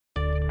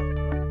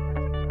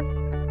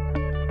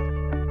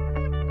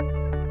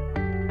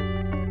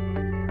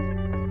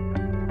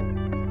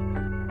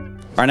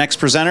Our next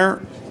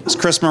presenter is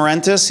Chris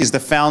Marentis. He's the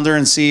founder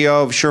and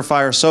CEO of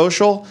Surefire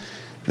Social.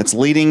 It's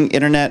leading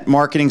internet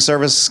marketing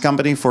services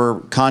company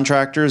for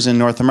contractors in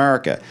North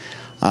America.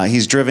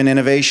 He's driven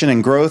innovation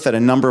and growth at a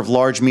number of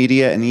large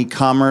media and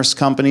e-commerce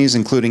companies,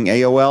 including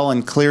AOL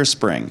and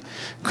ClearSpring.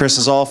 Chris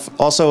is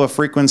also a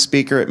frequent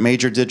speaker at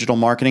major digital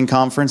marketing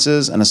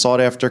conferences and a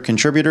sought-after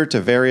contributor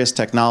to various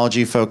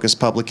technology-focused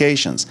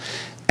publications.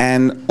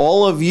 And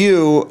all of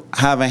you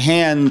have a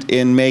hand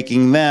in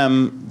making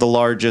them the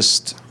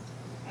largest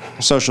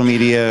social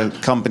media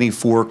company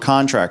for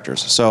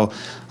contractors. So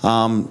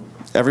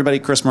everybody,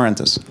 Chris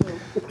Marentis.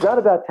 It's not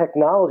about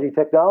technology.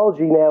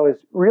 Technology now is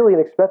really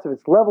inexpensive.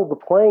 It's leveled the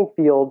playing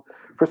field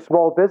for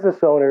small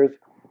business owners,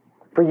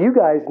 for you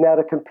guys now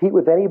to compete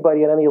with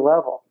anybody at any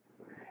level.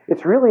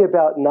 It's really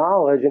about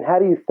knowledge and how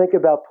do you think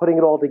about putting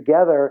it all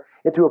together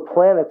into a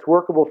plan that's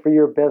workable for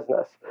your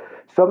business.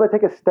 So I'm going to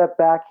take a step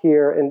back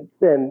here and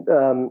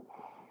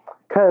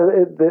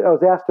I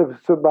was asked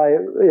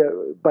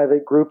by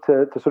the group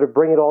to sort of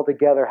bring it all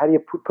together. How do you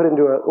put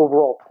into an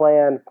overall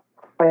plan?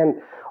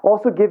 And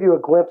also give you a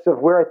glimpse of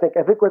where I think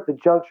we're at the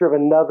juncture of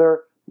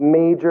another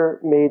major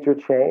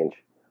change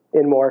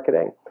in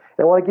marketing. And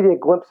I want to give you a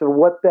glimpse of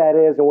what that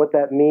is and what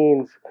that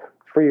means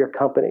for your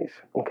companies,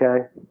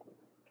 okay?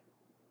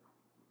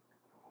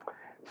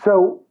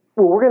 So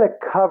what we're going to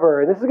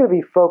cover, and this is going to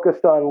be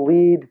focused on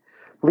lead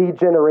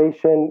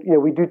generation. You know,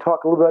 we do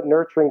talk a little about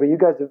nurturing, but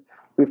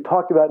we've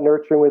talked about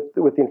nurturing with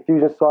the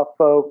Infusionsoft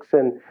folks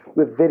and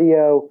with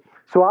video.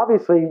 So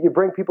obviously you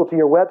bring people to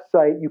your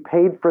website, you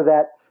paid for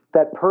that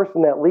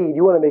person, that lead.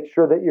 You want to make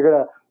sure that you're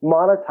going to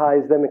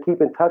monetize them and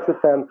keep in touch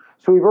with them.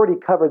 So we've already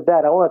covered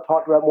that. I want to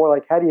talk about more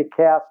like how do you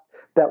cast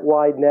that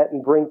wide net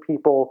and bring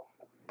people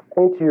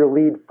into your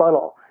lead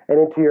funnel and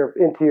into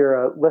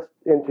your list,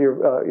 into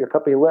your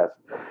company list.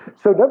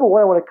 So number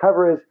one I want to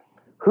cover is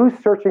who's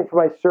searching for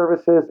my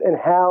services and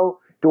how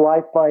do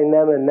I find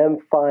them and them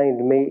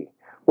find me?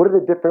 What are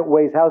the different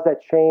ways? How's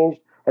that changed?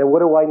 And what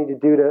do I need to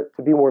do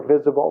to be more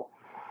visible?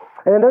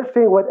 And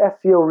understanding what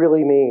SEO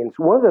really means.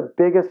 One of the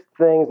biggest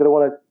things that I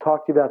want to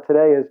talk to you about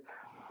today is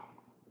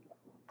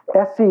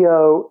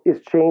SEO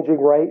is changing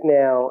right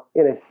now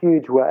in a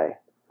huge way.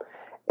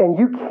 And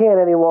you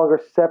can't any longer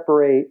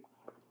separate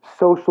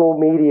social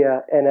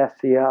media and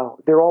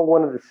SEO. They're all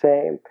one and the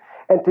same.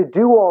 And to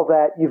do all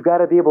that, you've got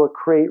to be able to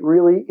create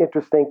really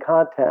interesting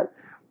content.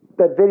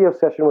 That video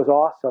session was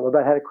awesome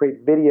about how to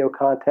create video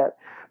content.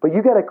 But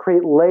you got to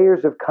create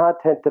layers of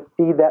content to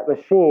feed that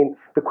machine.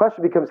 The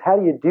question becomes, how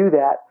do you do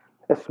that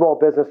as small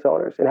business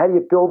owners? And how do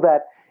you build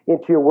that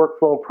into your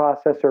workflow and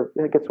process or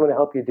get someone to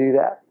help you do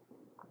that?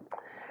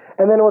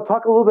 And then we'll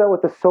talk a little bit about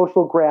what the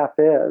social graph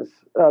is.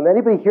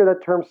 Anybody hear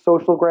that term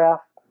social graph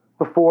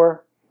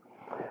before?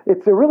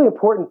 It's a really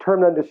important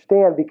term to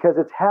understand because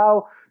it's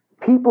how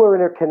people are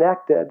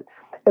interconnected.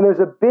 And there's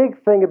a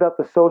big thing about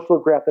the social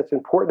graph that's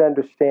important to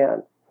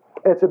understand.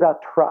 And it's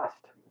about trust.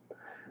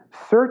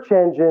 Search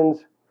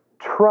engines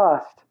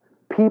trust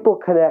people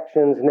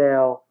connections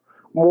now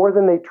more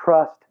than they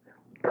trust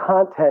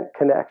content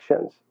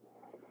connections.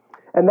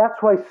 And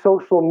that's why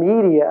social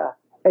media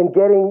and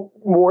getting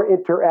more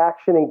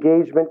interaction,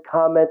 engagement,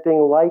 commenting,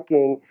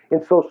 liking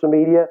in social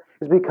media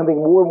is becoming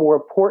more and more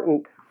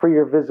important for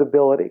your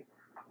visibility.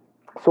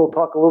 So we'll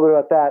talk a little bit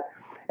about that.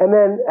 And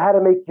then how to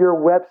make your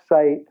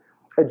website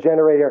a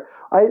generator.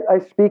 I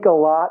speak a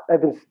lot. I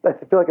feel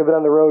like I've been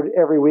on the road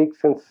every week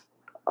since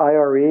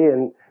IRE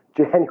in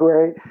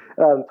January,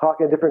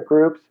 talking to different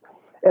groups.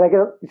 And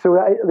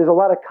there's a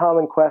lot of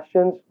common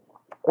questions.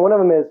 One of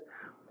them is,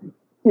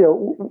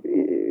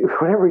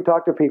 whenever we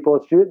talk to people,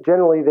 it's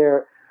generally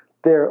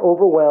they're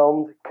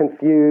overwhelmed,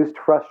 confused,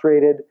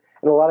 frustrated,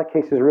 in a lot of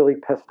cases really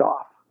pissed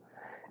off.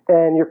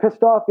 And you're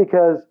pissed off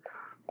because,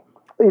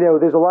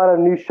 there's a lot of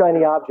new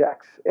shiny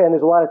objects and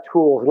there's a lot of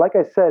tools. And like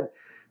I said,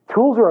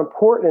 tools are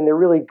important and they're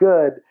really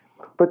good,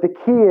 but the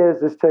key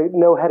is to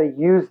know how to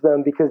use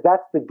them because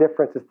that's the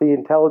difference. It's the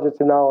intelligence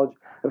and knowledge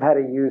of how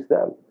to use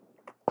them.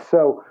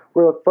 So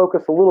we're going to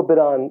focus a little bit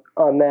on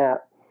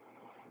that.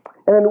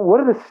 And then what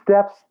are the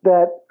steps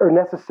that are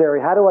necessary?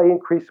 How do I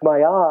increase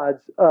my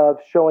odds of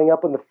showing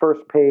up on the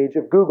first page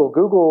of Google?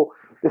 Google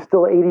is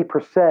still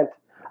 80%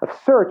 of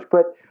search,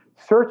 but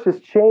search has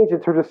changed in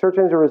terms of search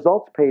engine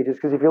results pages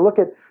because if you look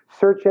at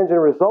search engine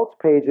results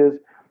pages,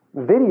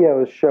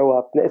 videos show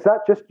up. It's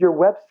not just your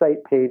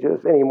website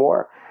pages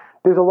anymore.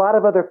 There's a lot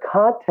of other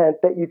content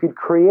that you could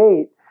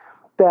create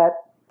that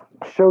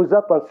shows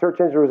up on search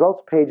engine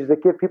results pages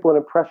that give people an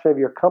impression of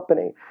your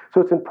company.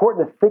 So it's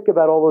important to think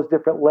about all those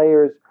different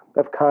layers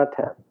of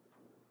content.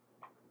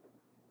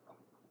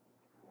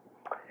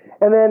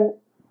 And then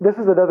this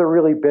is another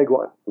really big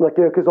one.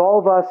 Because all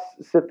of us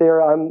sit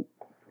there, I'm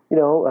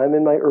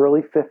in my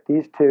early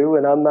 50s too,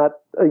 and I'm not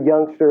a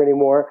youngster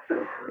anymore.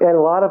 And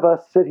a lot of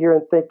us sit here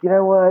and think, you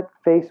know what,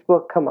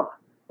 Facebook, come on,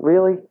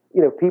 really?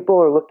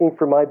 People are looking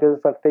for my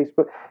business on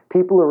Facebook.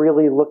 People are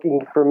really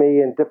looking for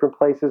me in different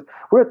places.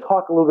 We're going to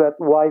talk a little bit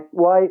about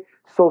why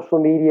social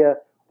media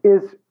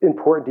is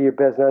important to your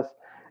business.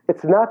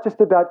 It's not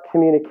just about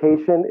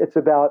communication. It's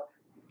about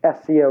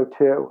SEO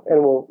too,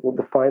 and we'll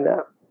define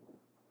that.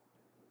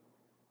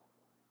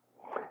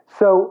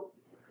 So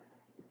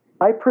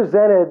I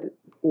presented,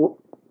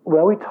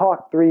 when we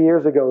talked 3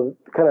 years ago,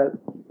 kind of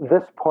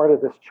this part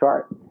of this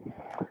chart.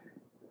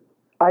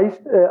 I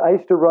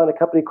used to run a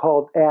company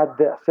called Add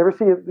This. Ever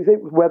see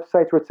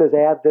websites where it says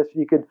Add This?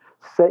 You could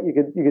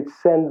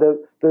send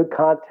the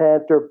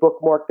content or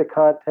bookmark the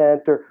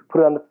content or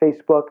put it on the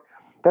Facebook.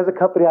 That's a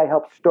company I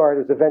helped start.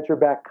 It was a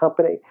venture-backed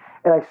company,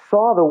 and I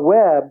saw the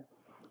web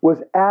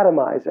was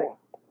atomizing,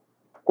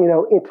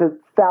 into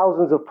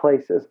thousands of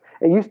places.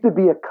 It used to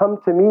be a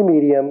come-to-me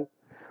medium,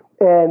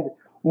 and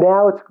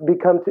now it's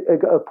become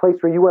a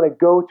place where you want to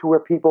go to where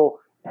people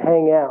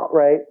hang out,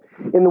 right?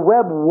 In the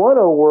Web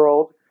 1.0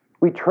 world,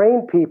 we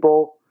train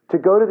people to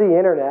go to the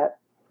internet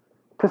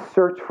to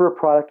search for a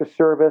product or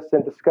service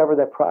and discover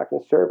that product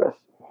and service.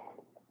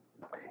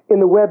 In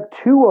the Web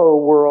 2.0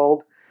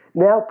 world,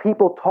 now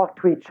people talk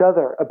to each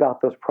other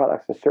about those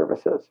products and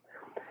services.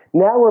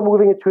 Now we're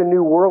moving into a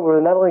new world where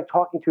they're not only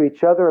talking to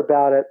each other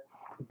about it,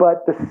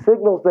 but the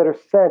signals that are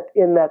sent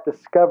in that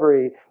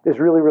discovery is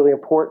really, really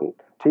important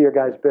to your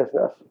guys'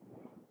 business.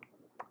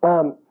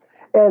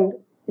 And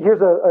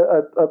here's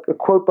a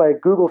quote by a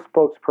Google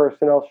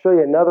spokesperson. I'll show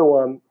you another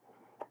one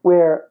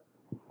where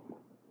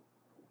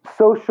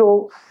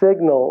social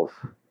signals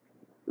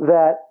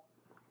that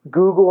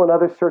Google and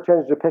other search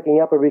engines are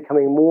picking up are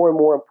becoming more and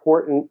more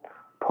important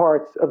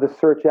parts of the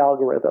search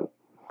algorithm.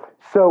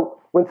 So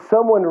when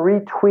someone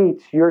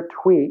retweets your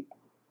tweet,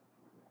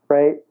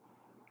 right,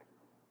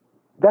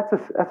 that's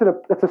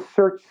a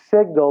search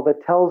signal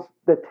that tells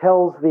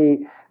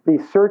the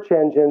search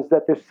engines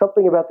that there's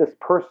something about this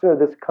person or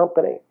this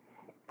company.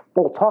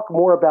 We'll talk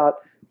more about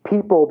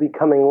people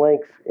becoming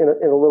links in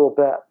a little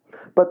bit.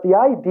 But the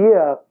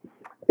idea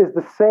is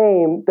the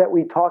same that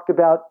we talked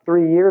about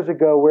 3 years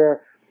ago,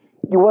 where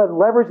you want to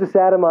leverage this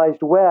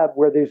atomized web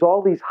where there's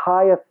all these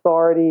high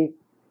authority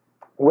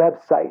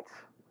websites,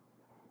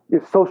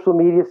 your social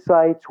media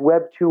sites,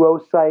 Web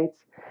 2.0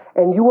 sites,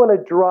 and you want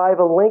to drive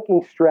a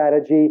linking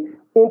strategy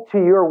into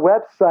your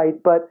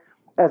website. But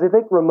as I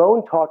think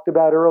Ramon talked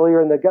about earlier,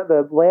 and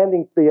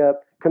the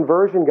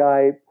conversion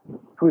guy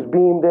who's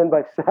beamed in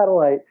by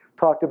satellite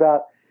talked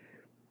about,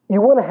 you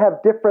want to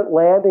have different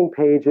landing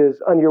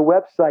pages on your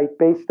website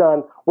based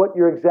on what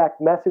your exact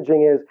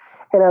messaging is.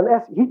 And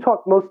he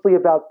talked mostly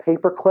about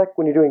pay-per-click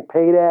when you're doing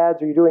paid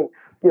ads or you're doing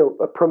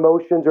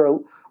promotions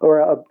or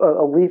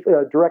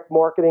a direct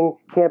marketing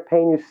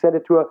campaign. You send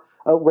it to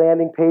a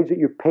landing page that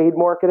you're paid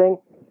marketing.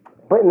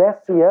 But in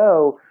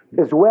SEO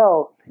as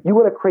well, you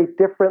want to create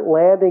different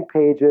landing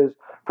pages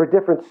for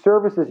different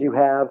services you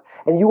have,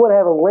 and you want to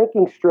have a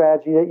linking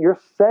strategy that you're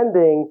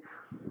sending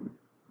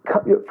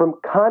from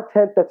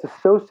content that's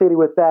associated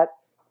with that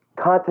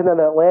content on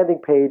that landing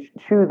page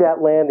to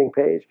that landing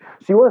page.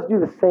 So you want to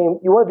do the same.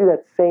 You want to do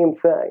that same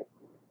thing.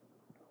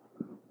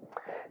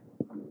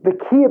 The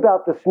key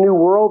about this new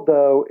world,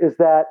 though, is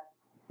that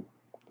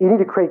you need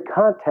to create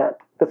content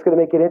that's going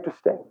to make it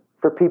interesting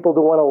for people to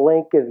want to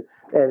link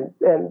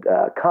and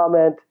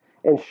comment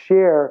and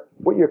share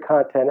what your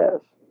content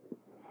is.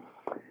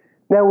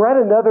 Now we're at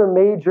another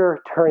major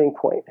turning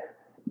point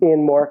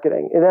in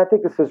marketing, and I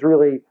think this is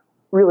really,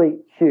 really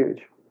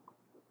huge.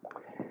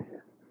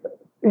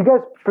 You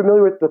guys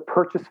familiar with the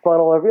purchase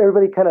funnel?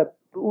 Everybody kind of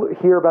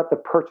hear about the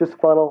purchase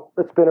funnel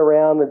that's been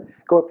around and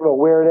going from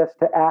awareness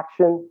to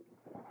action?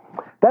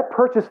 That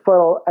purchase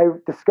funnel, I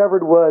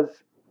discovered,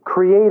 was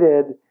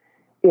created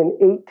in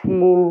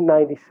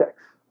 1896.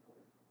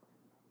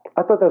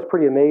 I thought that was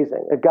pretty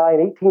amazing. A guy in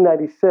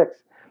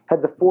 1896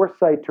 had the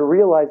foresight to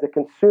realize that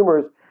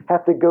consumers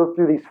have to go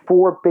through these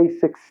 4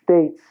 basic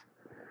states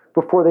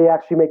before they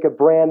actually make a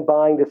brand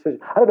buying decision.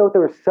 I don't know what they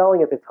were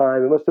selling at the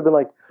time. It must have been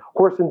like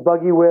horse and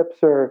buggy whips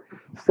or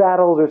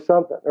saddles or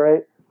something,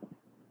 right?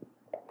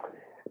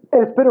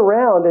 And it's been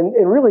around and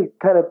really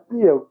kind of,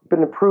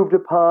 been improved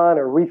upon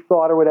or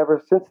rethought or whatever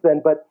since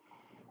then. But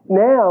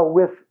now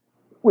with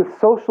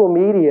social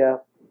media,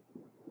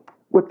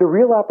 what the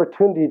real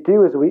opportunity to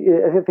do is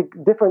I think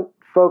different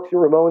folks,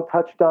 Ramon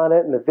touched on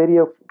it and the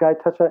video guy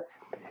touched on it,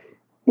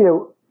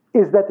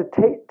 is that to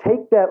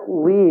take that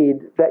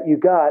lead that you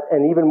got,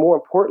 and even more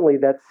importantly,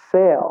 that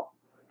sale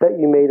that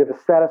you made of a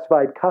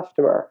satisfied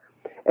customer,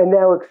 and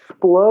now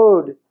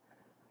explode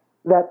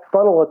that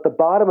funnel at the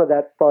bottom of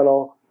that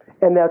funnel,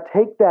 and now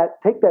take that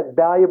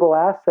valuable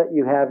asset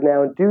you have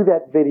now and do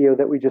that video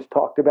that we just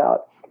talked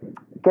about.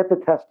 Get the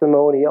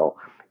testimonial,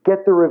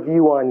 get the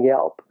review on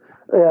Yelp,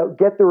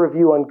 get the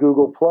review on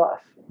Google+.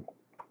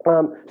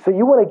 So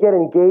you want to get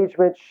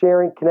engagement,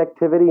 sharing,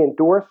 connectivity,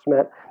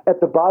 endorsement at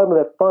the bottom of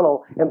that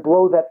funnel and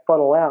blow that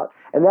funnel out.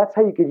 And that's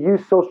how you could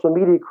use social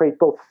media to create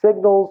both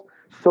signals,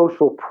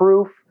 social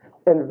proof,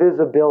 and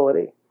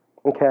visibility.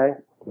 Okay?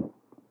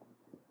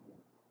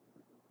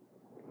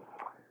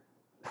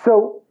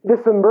 So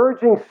this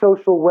emerging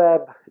social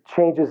web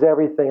changes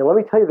everything. And let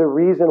me tell you the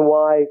reason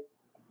why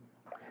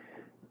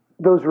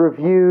those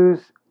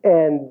reviews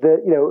and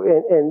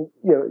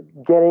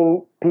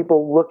getting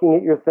people looking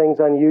at your things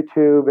on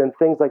YouTube and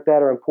things like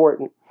that are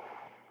important.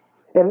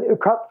 And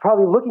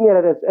probably looking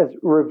at it as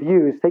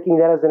reviews, taking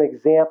that as an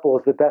example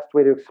is the best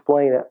way to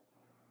explain it.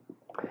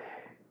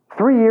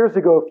 3 years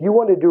ago, if you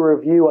wanted to do a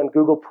review on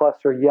Google Plus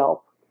or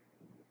Yelp,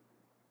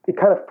 it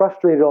kind of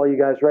frustrated all you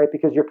guys, right?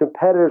 Because your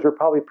competitors were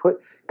probably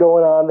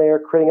going on there,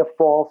 creating a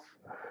false,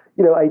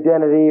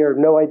 identity or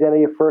no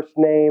identity of first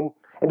name,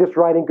 and just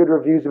writing good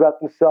reviews about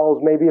themselves.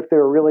 Maybe if they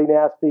were really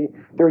nasty,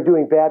 they were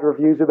doing bad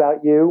reviews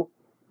about you.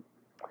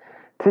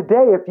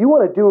 Today, if you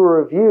want to do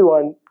a review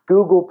on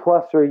Google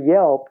Plus or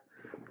Yelp,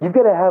 you've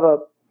got to have a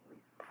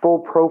full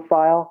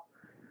profile,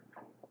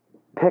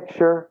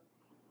 picture,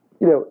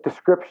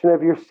 description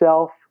of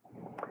yourself.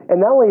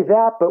 And not only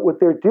that, but what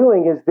they're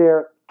doing is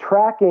they're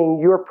tracking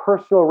your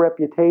personal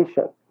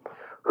reputation.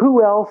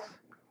 Who else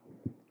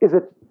is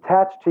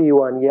attached to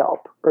you on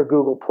Yelp or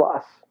Google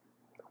Plus?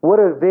 What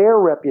are their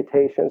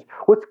reputations?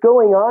 What's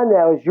going on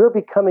now is you're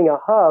becoming a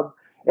hub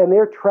and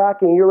they're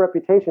tracking your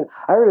reputation.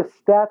 I heard a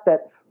stat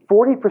that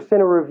 40%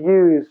 of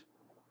reviews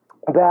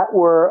that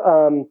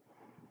were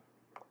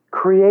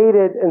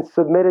created and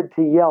submitted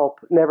to Yelp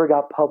never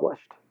got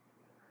published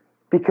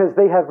because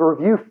they have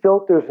review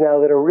filters now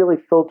that are really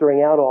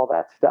filtering out all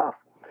that stuff.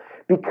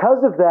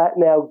 Because of that,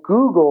 now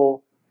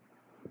Google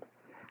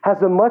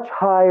has a much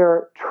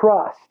higher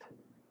trust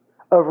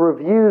of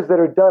reviews that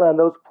are done on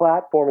those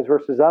platforms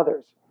versus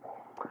others.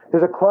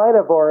 There's a client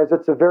of ours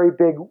that's a very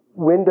big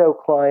window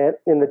client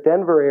in the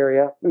Denver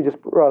area. We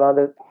just brought on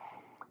that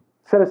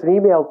sent us an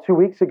email 2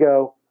 weeks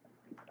ago.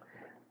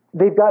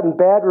 They've gotten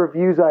bad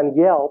reviews on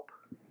Yelp,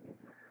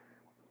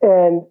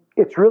 and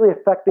it's really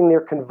affecting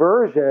their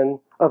conversion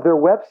of their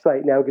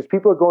website now because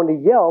people are going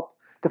to Yelp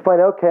to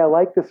find out, okay, I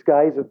like this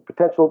guy. He's a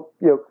potential,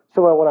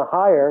 someone I want to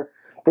hire.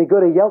 They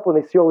go to Yelp when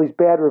they see all these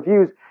bad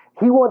reviews.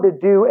 He wanted to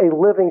do a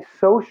Living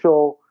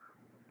Social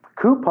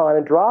coupon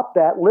and drop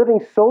that. Living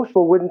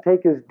Social wouldn't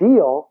take his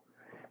deal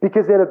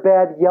because they had a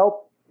bad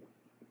Yelp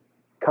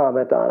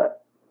comment on it.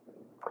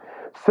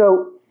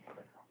 So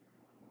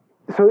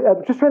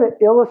I'm just trying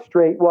to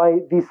illustrate why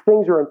these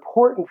things are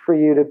important for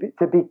you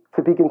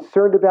to be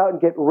concerned about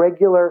and get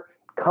regular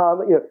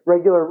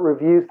regular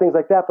reviews, things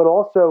like that, but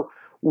also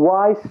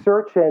why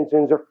search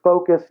engines are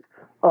focused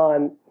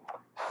on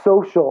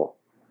social,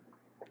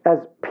 as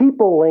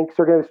people links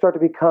are going to start to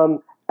become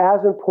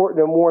as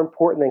important or more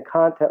important than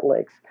content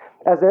links.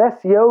 As an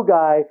SEO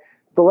guy,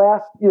 the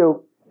last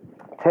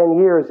 10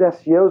 years,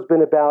 SEO has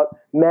been about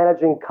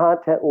managing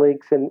content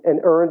links and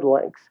earned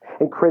links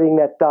and creating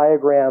that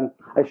diagram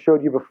I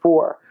showed you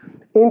before.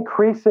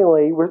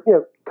 Increasingly,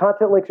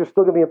 content links are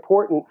still going to be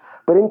important,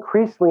 but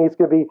increasingly it's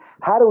going to be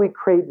how do we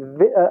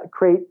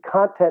create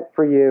content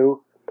for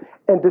you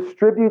and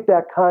distribute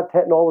that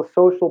content in all the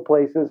social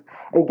places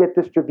and get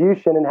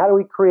distribution, and how do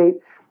we create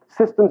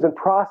systems and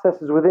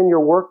processes within your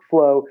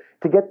workflow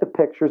to get the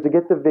pictures, to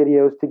get the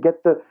videos, to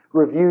get the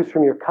reviews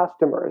from your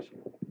customers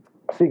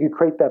so you can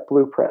create that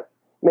blueprint.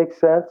 Make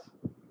sense?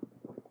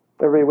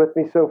 Everybody with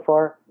me so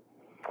far?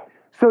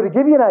 So to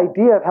give you an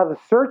idea of how the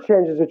search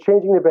engines are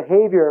changing their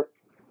behavior,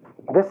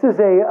 this is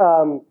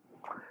a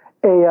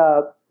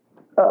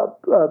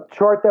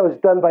chart that was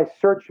done by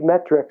Search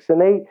Metrics, and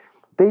they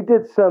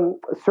did some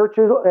search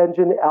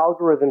engine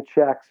algorithm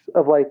checks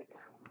of like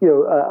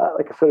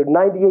a sort of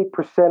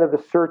 98% of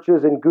the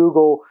searches in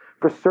Google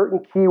for certain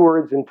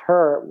keywords and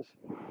terms.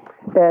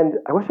 And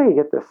I wish I could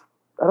get this.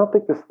 I don't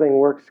think this thing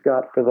works,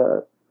 Scott, for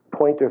the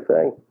pointer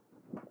thing.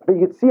 But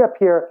you can see up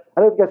here,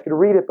 I don't know if you guys could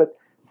read it, but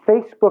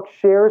Facebook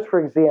shares, for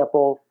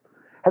example,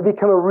 have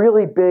become a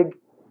really big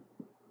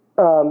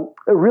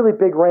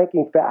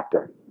ranking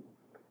factor.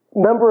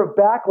 Number of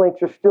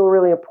backlinks are still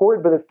really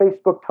important, but the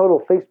Facebook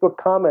total, Facebook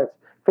comments,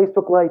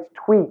 Facebook likes,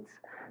 tweets.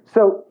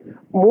 So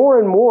more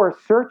and more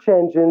search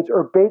engines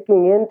are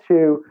baking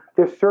into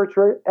their search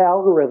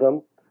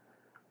algorithm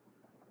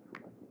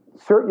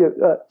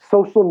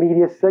social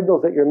media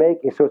signals that you're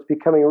making. So it's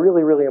becoming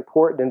really, really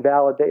important and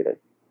validated.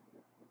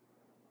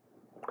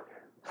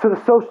 So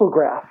the social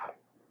graph.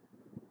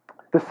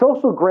 The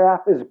social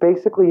graph is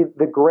basically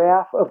the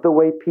graph of the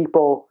way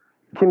people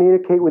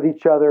communicate with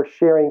each other,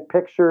 sharing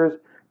pictures,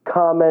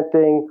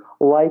 commenting,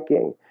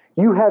 liking.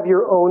 You have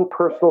your own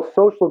personal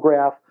social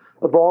graph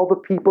of all the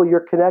people you're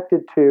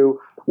connected to,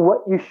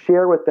 what you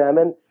share with them,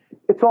 and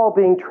it's all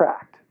being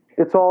tracked.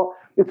 It's all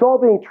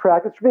being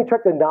tracked. It's being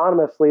tracked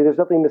anonymously. There's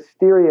nothing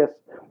mysterious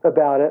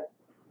about it,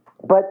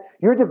 but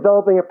you're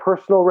developing a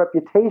personal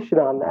reputation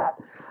on that.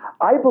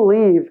 I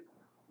believe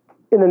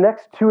in the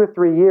next 2 or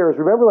 3 years,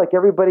 remember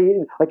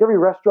every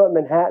restaurant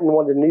in Manhattan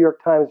wanted a New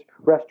York Times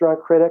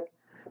restaurant critic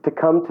to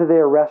come to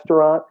their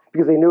restaurant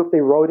because they knew if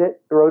they wrote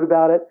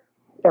about it,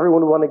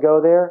 everyone would want to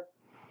go there.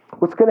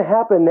 What's going to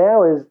happen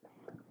now is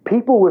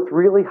people with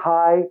really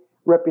high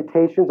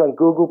reputations on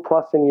Google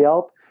Plus and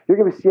Yelp, you're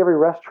going to see every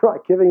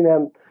restaurant giving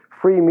them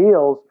free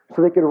meals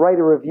so they could write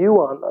a review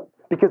on them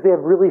because they have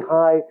really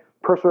high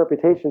personal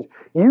reputations.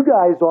 You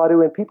guys ought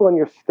to, and people on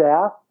your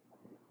staff,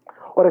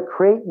 ought to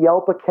create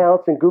Yelp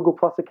accounts and Google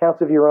Plus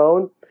accounts of your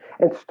own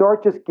and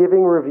start just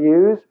giving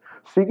reviews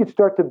so you could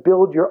start to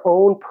build your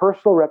own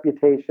personal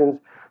reputations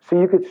so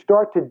you could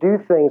start to do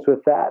things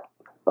with that.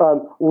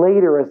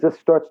 later as this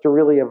starts to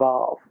really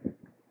evolve.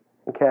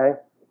 Okay?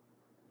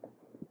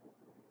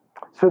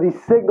 So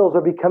these signals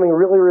are becoming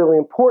really, really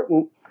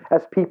important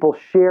as people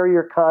share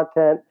your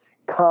content,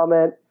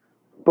 comment,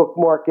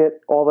 bookmark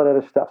it, all that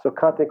other stuff. So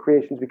content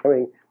creation is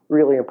becoming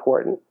really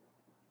important.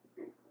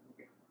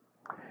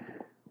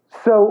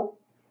 So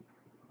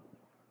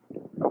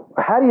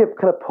how do you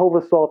kind of pull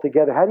this all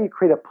together? How do you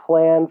create a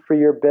plan for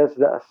your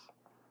business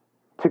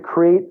to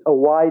create a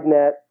wide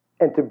net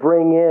and to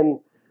bring in,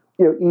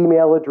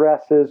 email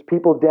addresses,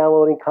 people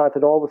downloading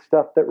content, all the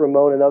stuff that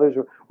Ramon and others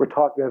were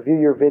talking about, view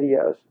your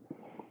videos?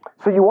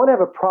 So you want to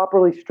have a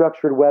properly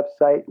structured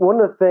website. One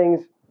of the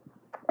things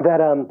that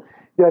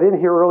I didn't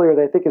hear earlier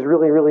that I think is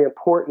really, really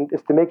important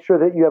is to make sure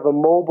that you have a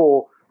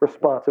mobile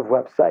responsive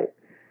website.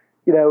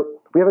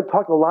 We haven't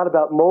talked a lot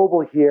about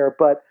mobile here,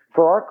 but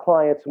for our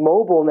clients,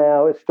 mobile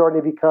now is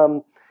starting to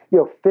become,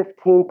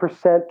 15%,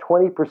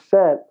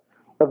 20%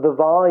 of the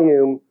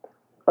volume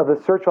of the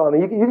search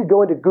volume. You could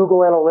go into Google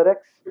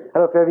Analytics. I don't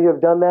know if any of you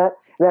have done that,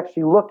 and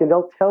actually look, and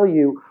they'll tell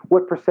you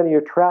what percent of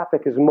your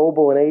traffic is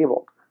mobile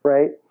enabled,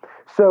 right?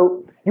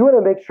 So you want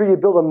to make sure you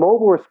build a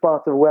mobile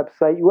responsive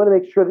website. You want to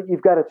make sure that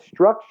you've got it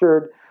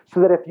structured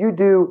so that if you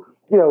do,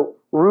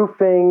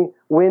 roofing,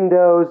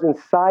 windows, and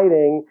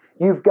siding,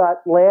 you've got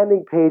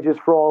landing pages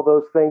for all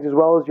those things as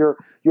well as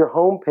your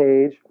home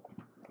page.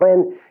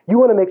 And you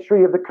want to make sure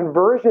you have the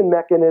conversion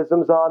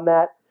mechanisms on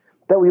that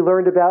we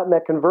learned about in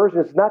that conversion.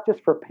 It's not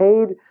just for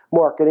paid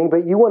marketing,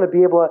 but you want to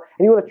be able to,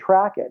 and you want to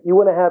track it. You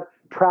want to have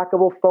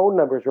trackable phone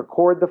numbers,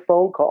 record the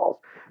phone calls.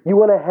 You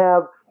want to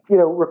have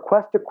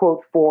request a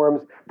quote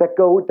forms that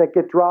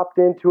get dropped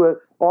into an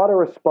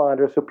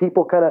autoresponder so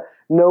people kind of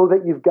know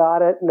that you've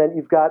got it and that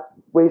you've got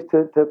ways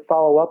to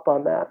follow up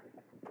on that.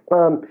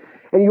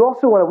 And you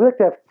also we like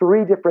to have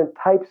 3 different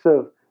types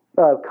of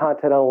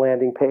content on a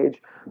landing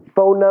page: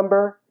 phone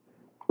number,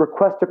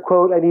 request a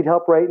quote, I need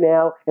help right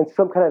now, and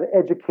some kind of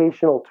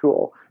educational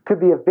tool.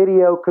 Could be a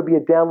video, could be a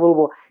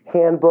downloadable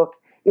handbook,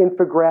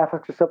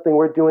 infographics, or something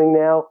we're doing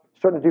now,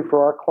 starting to do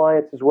for our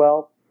clients as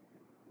well.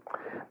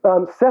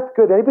 Seth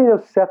Gooden. Anybody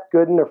know Seth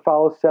Gooden or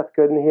follow Seth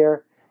Gooden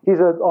here? He's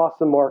an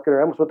awesome marketer.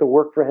 I almost went to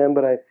work for him,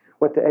 but I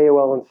went to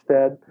AOL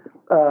instead.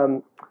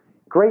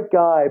 Great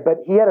guy, but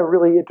he had a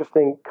really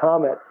interesting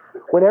comment.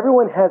 When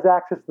everyone has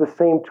access to the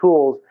same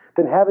tools,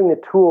 then having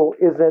the tool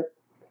isn't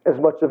as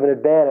much of an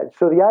advantage.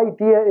 So the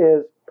idea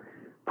is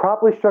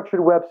properly structured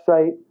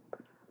website,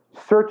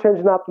 search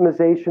engine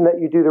optimization,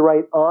 that you do the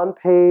right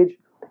on-page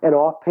and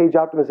off-page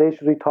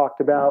optimizations we talked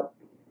about,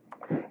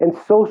 and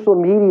social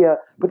media,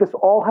 but this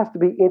all has to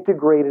be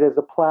integrated as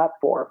a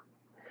platform.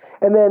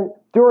 And then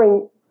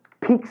during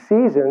peak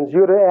seasons,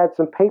 you got to add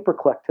some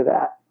pay-per-click to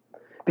that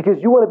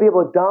because you want to be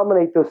able to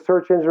dominate those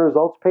search engine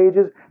results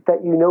pages that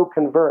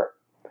convert.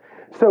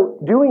 So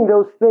doing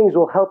those things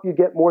will help you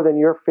get more than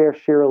your fair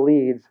share of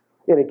leads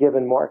in a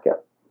given market,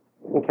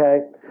 okay?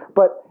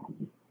 But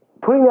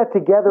putting that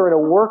together in a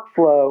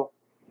workflow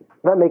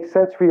that makes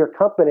sense for your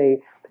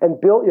company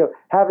and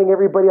having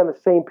everybody on the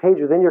same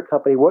page within your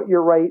company, what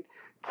your right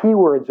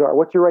keywords are,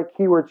 what's your right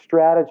keyword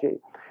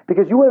strategy.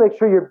 Because you want to make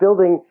sure you're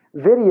building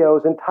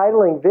videos and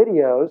titling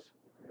videos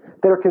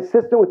that are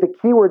consistent with the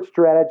keyword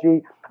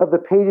strategy of the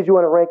pages you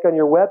want to rank on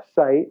your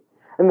website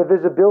and the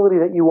visibility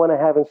that you want to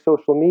have in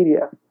social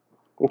media.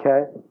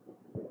 Okay?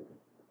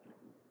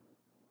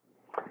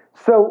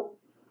 So,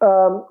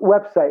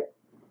 website.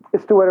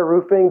 Istueta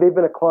Roofing, they've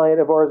been a client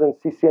of ours and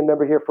CCN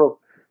member here for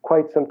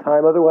quite some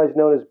time, otherwise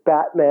known as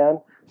Batman.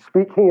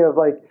 Speaking of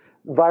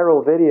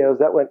viral videos,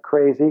 that went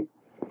crazy.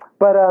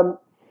 But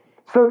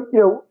so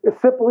a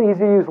simple, easy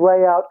to use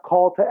layout,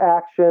 call to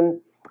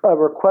action,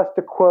 request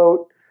a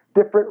quote,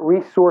 different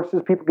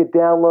resources people could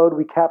download.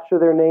 We capture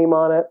their name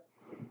on it.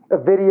 A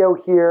video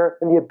here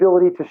and the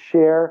ability to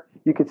share.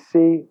 You could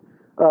see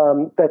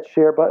that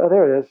share button. Oh,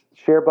 there it is.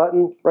 Share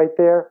button right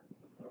there.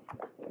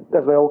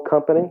 That's my old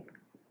company.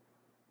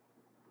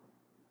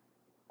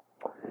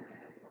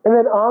 And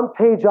then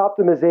on-page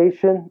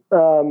optimization.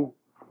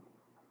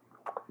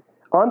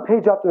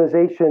 On-page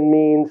optimization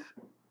means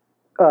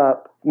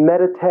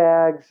meta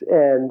tags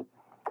and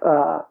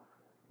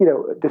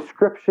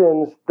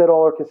descriptions that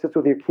all are consistent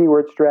with your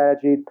keyword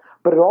strategy,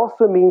 but it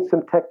also means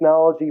some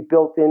technology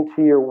built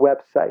into your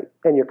website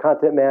and your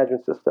content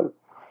management system.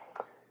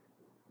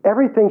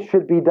 Everything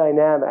should be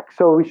dynamic.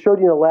 So we showed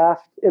you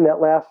in that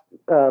last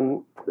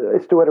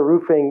Istueta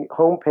Roofing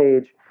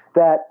homepage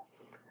that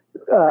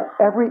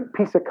every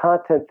piece of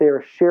content there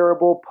is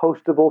shareable,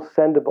 postable,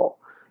 sendable.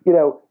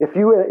 If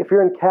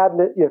you're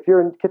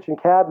in kitchen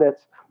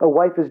cabinets, a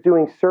wife is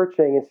doing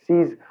searching and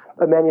sees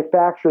a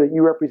manufacturer that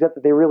you represent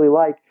that they really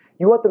like,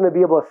 you want them to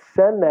be able to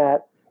send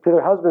that to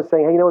their husband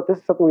saying, hey, this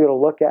is something we got to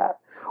look at,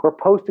 or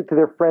post it to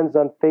their friends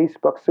on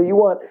Facebook. So you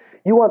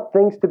want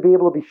things to be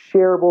able to be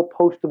shareable,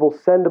 postable,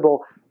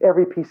 sendable,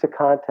 every piece of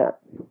content.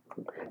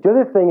 The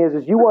other thing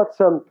is you want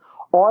some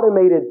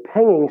automated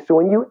pinging. So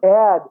when you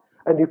add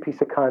a new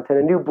piece of content,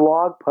 a new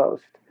blog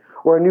post,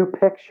 or a new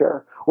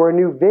picture, or a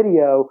new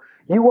video,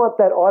 you want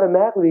that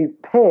automatically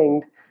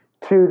pinged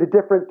to the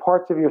different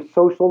parts of your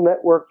social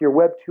network, your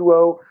Web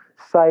 2.0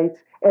 sites,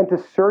 and to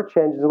search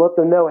engines and let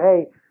them know,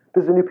 hey,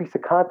 there's a new piece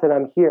of content,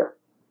 I'm here.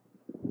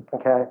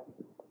 Okay?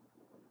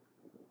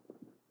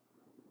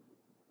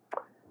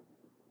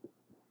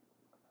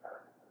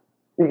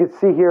 You can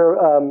see here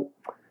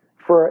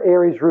for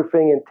Aries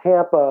Roofing in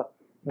Tampa,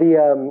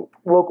 the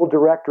local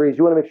directories,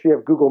 you want to make sure you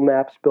have Google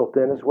Maps built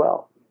in as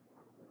well.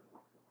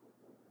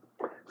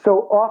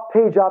 So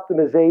off-page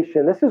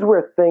optimization, this is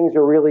where things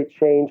are really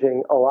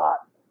changing a lot.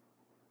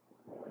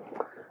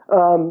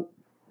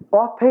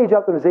 Off-page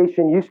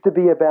optimization used to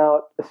be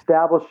about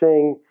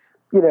establishing,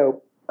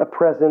 a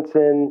presence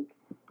in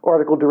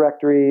article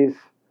directories,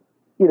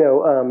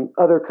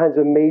 other kinds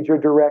of major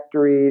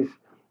directories,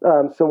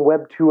 some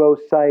Web 2.0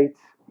 sites,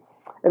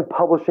 and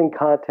publishing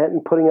content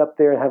and putting up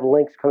there and have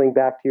links coming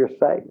back to your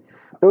site.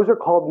 Those are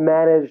called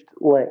managed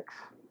links.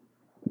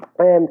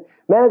 And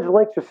managed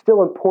links are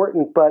still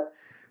important, but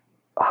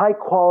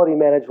high-quality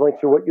managed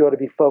links are what you ought to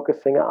be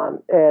focusing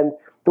on. And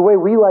the way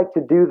we like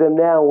to do them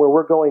now, where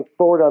we're going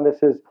forward on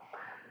this, is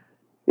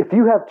if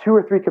you have 2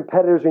 or 3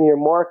 competitors in your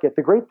market,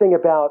 the great thing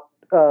about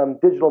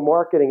digital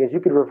marketing is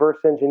you could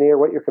reverse engineer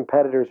what your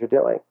competitors are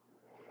doing.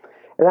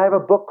 And I have a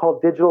book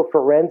called Digital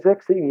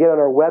Forensics that you can get on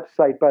our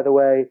website, by the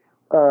way,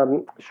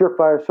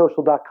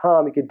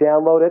 surefiresocial.com. You could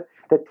download it.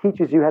 That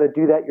teaches you how to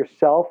do that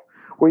yourself,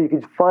 where you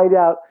could find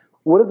out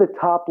what are the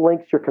top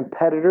links your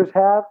competitors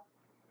have.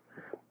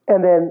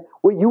 And then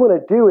what you want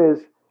to do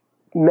is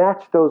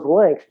match those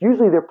links.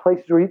 Usually there are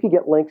places where you can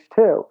get links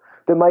too.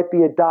 There might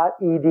be a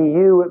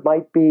 .edu, it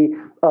might be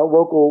a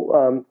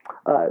local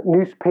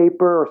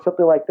newspaper or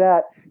something like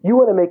that. You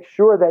want to make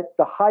sure that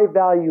the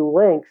high-value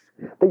links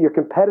that your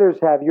competitors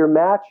have, you're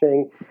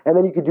matching, and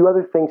then you can do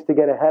other things to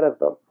get ahead of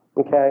them,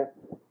 okay?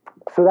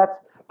 So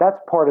that's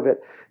part of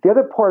it. The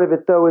other part of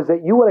it, though, is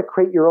that you want to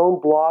create your own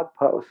blog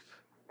posts.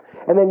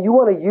 And then you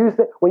want to use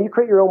that. When you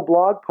create your own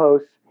blog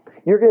posts,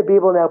 you're going to be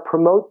able to now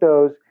promote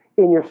those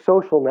in your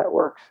social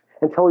networks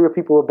and tell your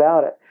people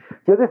about it.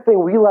 The other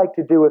thing we like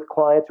to do with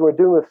clients, and we're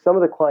doing with some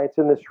of the clients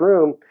in this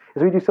room,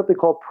 is we do something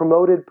called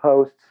promoted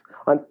posts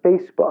on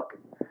Facebook.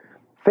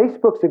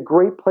 Facebook's a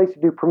great place to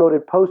do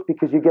promoted posts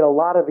because you get a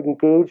lot of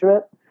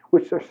engagement,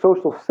 which are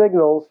social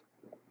signals,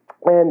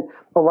 and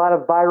a lot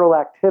of viral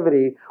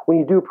activity. When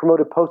you do a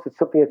promoted post, it's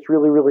something that's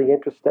really, really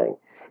interesting.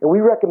 And we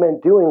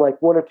recommend doing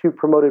like 1 or 2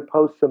 promoted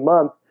posts a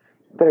month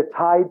that are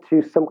tied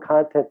to some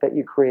content that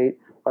you create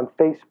on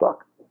Facebook.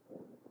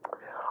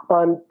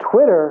 On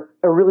Twitter,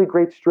 a really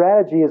great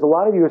strategy is a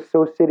lot of you are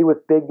associated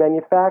with big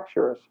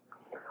manufacturers.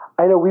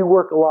 I know we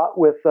work a lot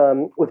with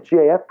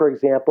GAF, for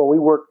example.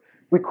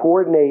 We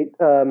coordinate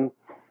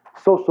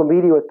social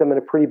media with them in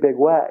a pretty big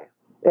way.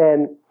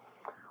 And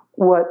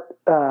what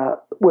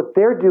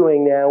they're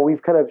doing now,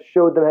 we've kind of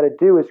showed them how to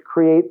do, is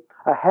create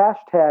a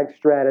hashtag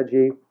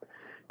strategy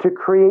to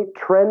create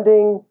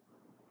trending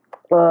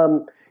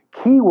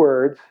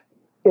keywords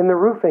in the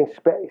roofing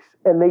space,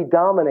 and they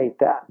dominate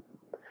that.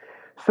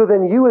 So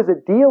then you as a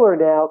dealer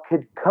now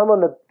could come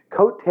on the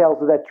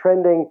coattails of that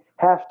trending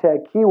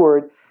hashtag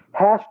keyword,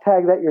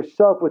 hashtag that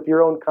yourself with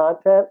your own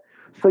content,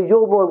 so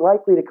you're more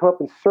likely to come up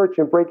and search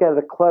and break out of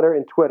the clutter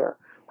in Twitter.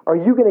 Are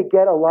you going to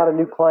get a lot of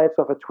new clients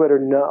off of Twitter?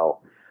 No.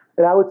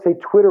 And I would say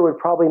Twitter would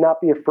probably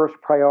not be a first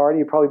priority.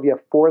 It would probably be a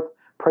 4th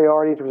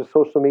priority in terms of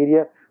social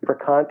media for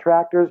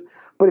contractors.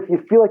 But if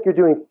you feel like you're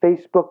doing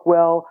Facebook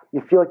well,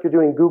 you feel like you're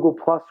doing Google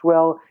Plus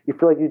well, you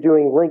feel like you're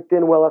doing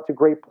LinkedIn well, that's a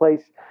great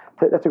place.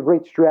 That's a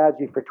great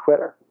strategy for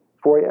Twitter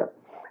for you.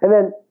 And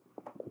then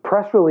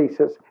press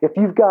releases. If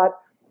you've got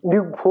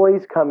new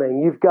employees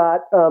coming, you've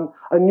got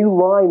a new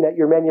line that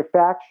your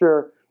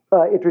manufacturer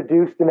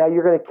introduced, and now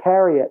you're going to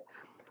carry it.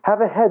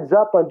 Have a heads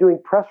up on doing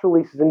press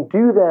releases and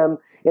do them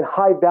in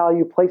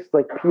high-value places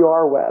like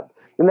PR Web.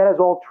 And that has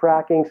all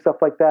tracking,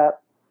 stuff like that.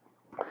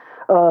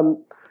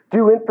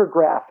 Do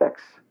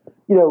infographics.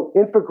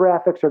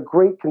 Infographics are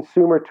great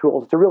consumer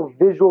tools. It's a real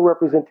visual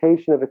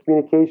representation of a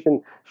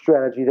communication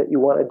strategy that you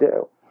want to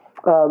do.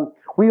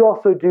 We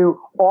also do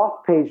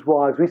off-page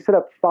blogs. We set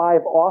up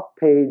 5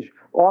 off-page,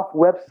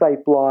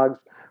 off-website blogs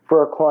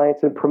for our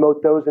clients and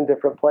promote those in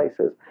different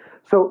places.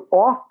 So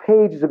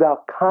off-page is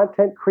about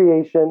content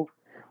creation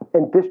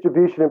and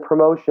distribution and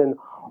promotion,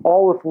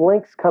 all with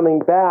links coming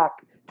back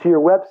to your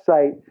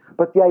website,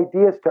 but the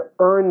idea is to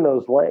earn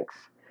those links.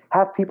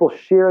 Have people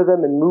share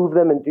them and move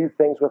them and do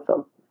things with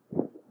them.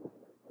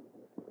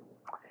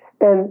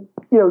 And,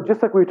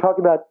 just like we were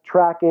talking about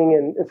tracking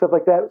and stuff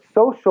like that,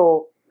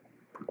 social,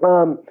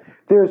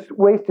 there's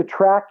ways to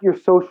track your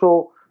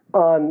social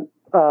on,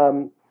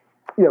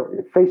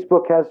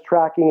 Facebook has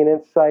tracking and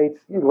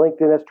insights,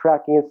 LinkedIn has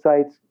tracking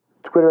insights,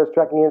 Twitter has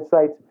tracking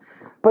insights.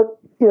 But,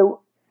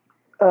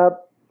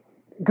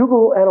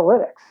 Google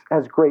Analytics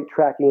has great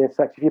tracking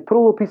insights. If you put a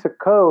little piece of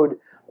code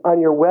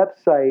on your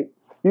website,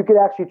 you could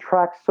actually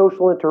track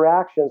social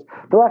interactions.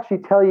 They'll actually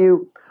tell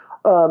you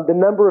the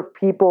number of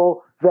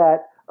people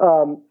that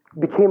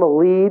became a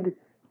lead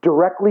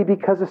directly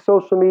because of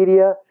social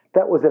media,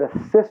 that was an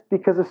assist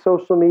because of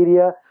social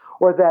media,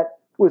 or that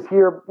was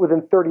here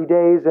within 30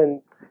 days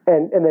and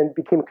and then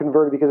became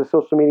converted because of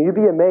social media. You'd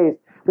be amazed.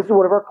 This is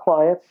one of our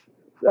clients.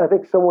 I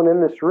think someone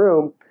in this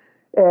room,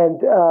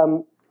 and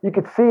you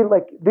could see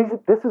like this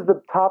is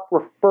the top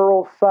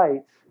referral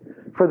sites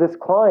for this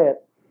client.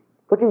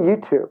 Look at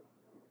YouTube,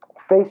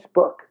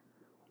 Facebook,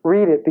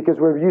 Read It, because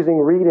we're using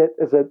Read It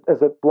as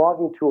a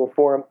blogging tool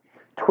for them.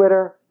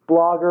 Twitter,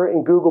 Blogger,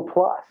 and Google+.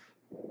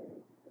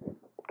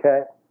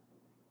 Okay.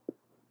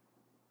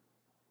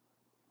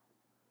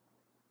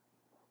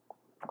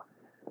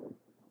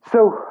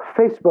 So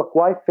Facebook,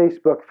 why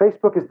Facebook?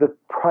 Facebook is the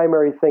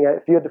primary thing.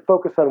 If you had to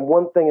focus on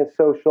one thing in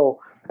social,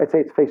 I'd say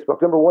it's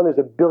Facebook. Number one, there's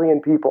 1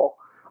 billion people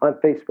on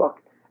Facebook,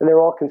 and they're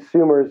all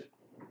consumers,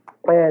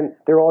 and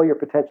they're all your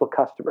potential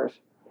customers.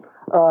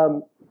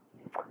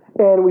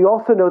 And we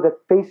also know that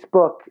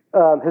Facebook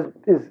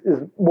is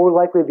more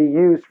likely to be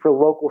used for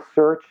local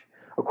search,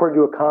 according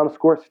to a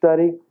ComScore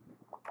study.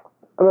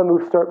 I'm going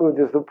to start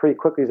moving this pretty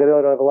quickly because I know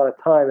I don't have a lot of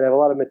time and I have a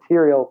lot of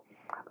material.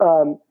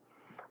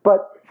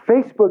 But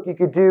Facebook, you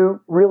could do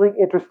really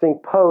interesting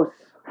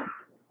posts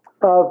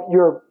of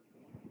your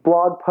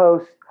blog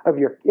posts, of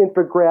your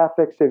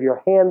infographics, of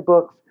your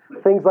handbooks,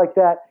 things like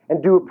that,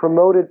 and do a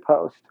promoted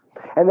post.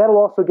 And that'll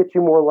also get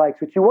you more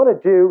likes. What you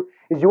want to do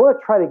is you want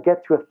to try to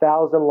get to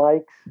 1,000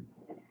 likes.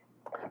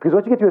 Because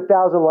once you get to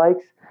 1,000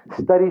 likes,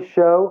 studies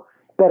show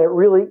that it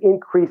really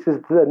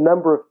increases the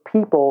number of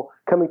people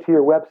coming to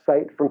your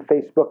website from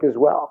Facebook as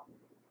well.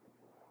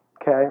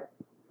 Okay?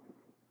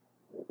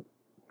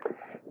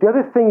 The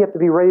other thing you have to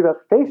be ready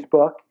about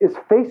Facebook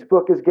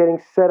is getting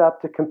set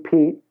up to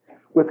compete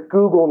with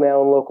Google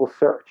now in local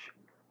search.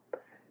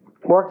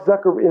 Mark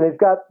Zuckerberg, and they've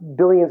got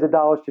billions of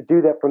dollars to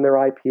do that from their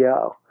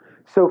IPO.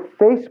 So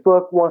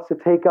Facebook wants to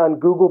take on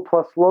Google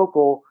plus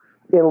local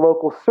in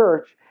local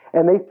search,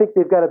 and they think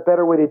they've got a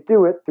better way to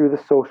do it through the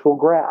social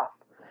graph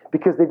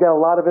because they've got a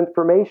lot of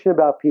information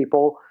about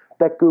people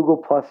that Google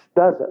plus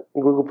doesn't,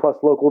 and Google plus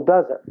local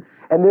doesn't.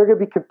 And they're going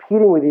to be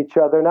competing with each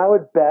other, and I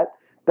would bet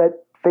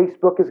that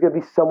Facebook is going to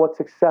be somewhat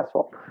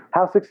successful.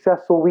 How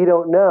successful, we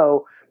don't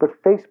know, but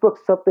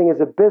Facebook's something as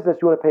a business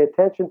you want to pay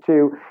attention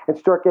to and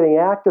start getting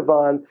active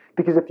on,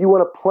 because if you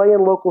want to play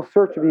in local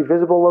search and be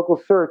visible in local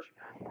search,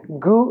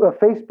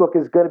 Facebook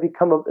is going to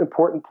become an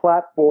important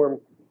platform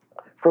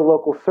for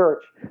local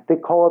search. They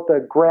call it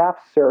the graph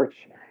search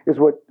is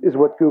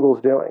what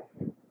Google's doing.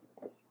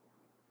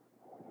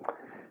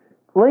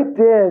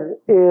 LinkedIn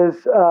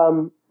is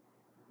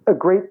a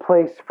great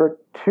place for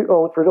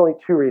only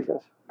 2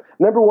 reasons.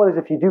 Number one is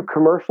if you do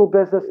commercial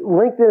business,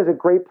 LinkedIn is a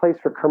great place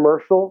for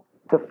commercial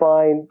to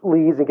find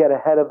leads and get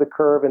ahead of the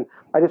curve. And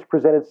I just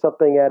presented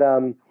something at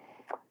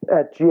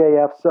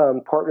GAF's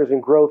Partners in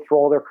Growth for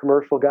all their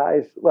commercial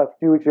guys. Last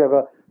few weeks, you have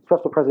a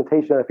special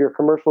presentation. If you're a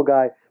commercial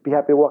guy, I'd be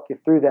happy to walk you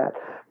through that.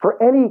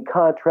 For any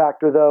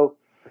contractor, though,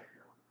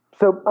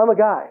 so I'm a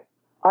guy.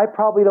 I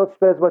probably don't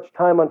spend as much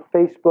time on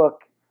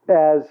Facebook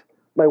as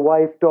my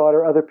wife,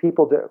 daughter, other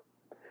people do.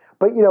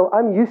 But,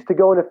 I'm used to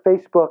going to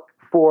Facebook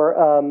for,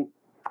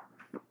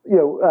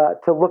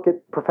 to look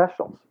at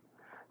professionals.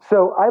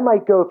 So I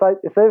might go,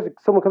 if there's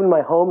someone coming to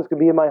my home, it's going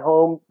to be in my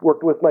home,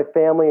 working with my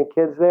family and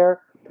kids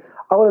there,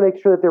 I want to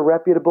make sure that they're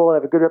reputable and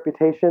have a good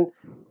reputation.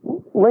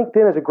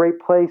 LinkedIn is a great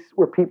place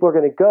where people are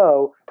going to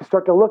go to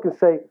start to look and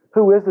say,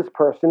 who is this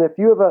person? If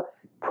you have a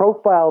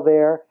profile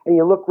there and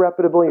you look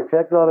reputable and you're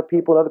connected to a lot of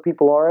people and other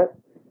people aren't,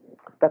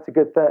 that's a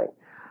good thing.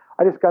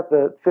 I just got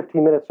the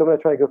 15 minutes, so I'm going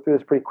to try to go through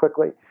this pretty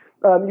quickly.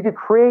 You could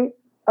create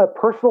a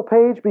personal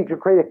page, but you could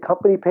create a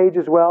company page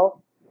as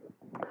well.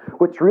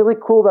 What's really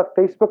cool about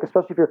Facebook,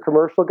 especially if you're a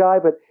commercial guy,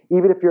 but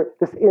even if you're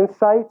this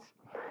insights,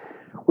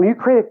 when you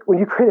create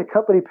a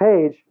company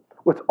page,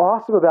 what's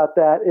awesome about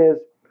that is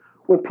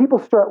when people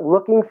start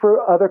looking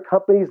for other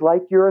companies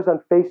like yours on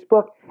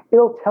Facebook,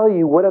 it'll tell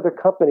you what other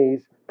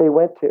companies they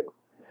went to.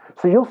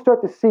 So you'll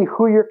start to see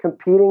who you're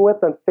competing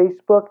with on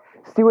Facebook,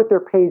 see what their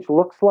page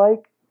looks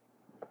like,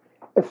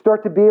 and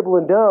start to be able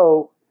to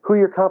know who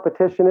your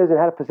competition is and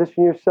how to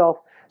position yourself.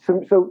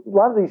 So a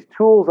lot of these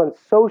tools on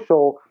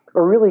social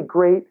are really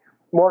great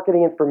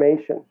marketing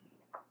information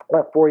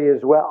for you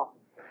as well.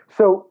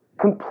 So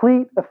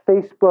complete a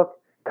Facebook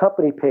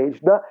company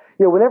page.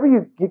 Whenever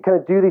you kind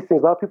of do these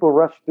things, a lot of people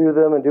rush through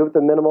them and do it with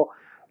the minimal.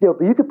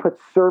 But you could put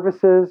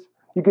services,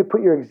 you could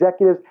put your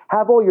executives,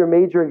 have all your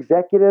major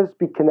executives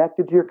be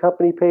connected to your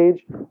company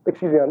page. On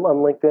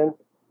LinkedIn.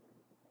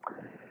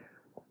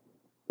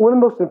 One of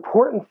the most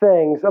important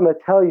things I'm going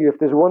to tell you, if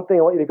there's one thing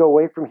I want you to go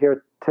away from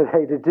here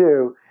today to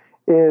do,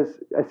 is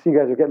I see you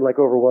guys are getting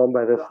overwhelmed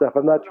by this stuff.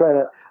 I'm not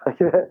trying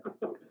to.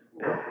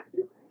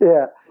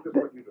 Yeah.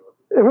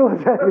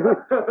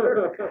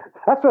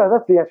 That's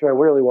the answer I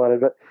really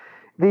wanted. But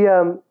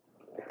the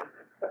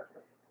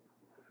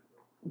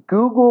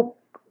Google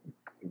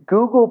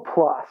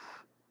Plus,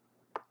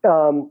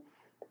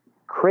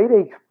 create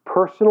a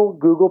personal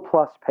Google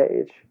Plus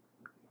page,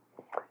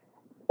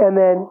 and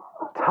then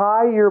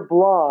tie your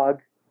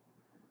blog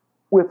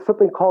with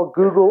something called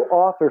Google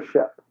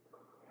authorship.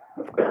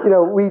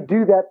 We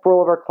do that for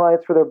all of our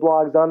clients for their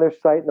blogs on their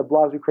site and the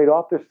blogs we create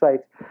off their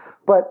sites.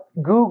 But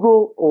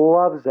Google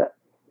loves it.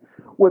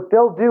 what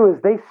they'll do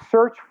is they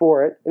search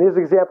for it. And here's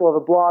an example of a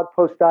blog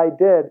post I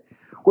did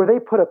where they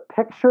put a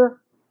picture,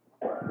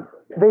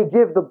 they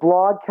give the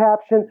blog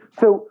caption.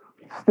 So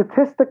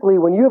statistically,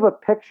 when you have a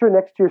picture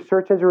next to your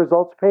search engine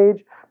results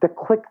page, the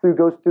click-through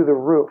goes through the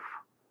roof.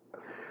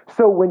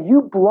 So when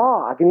you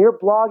blog, and you're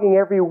blogging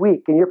every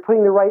week, and you're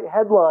putting the right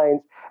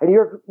headlines, and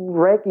you're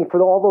ranking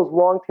for all those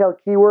long-tail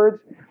keywords,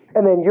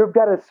 and then you've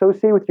got it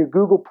associated with your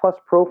Google Plus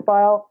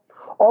profile,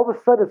 all of a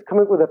sudden it's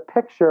coming with a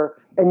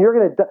picture, and you're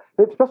going to,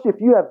 especially if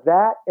you have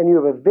that, and you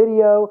have a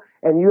video,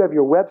 and you have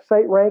your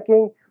website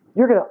ranking,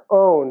 you're going to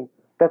own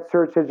that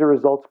search engine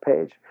results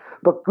page.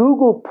 But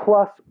Google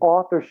Plus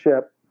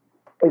authorship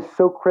is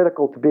so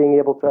critical to being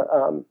able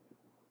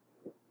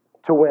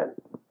to win.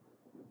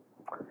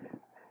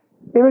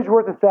 Image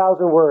worth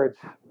 1,000 words.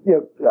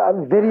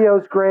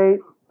 Video's great,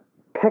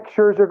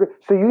 pictures are great.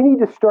 So you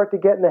need to start to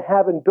get in the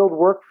habit and build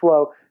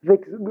workflow.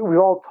 We've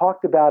all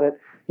talked about it.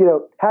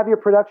 Have your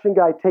production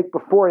guy take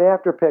before and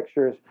after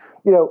pictures.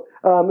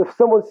 If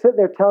someone's sitting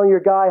there telling your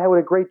guy what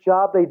a great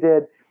job they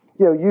did,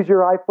 use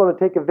your iPhone to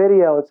take a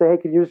video and say, hey,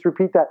 could you just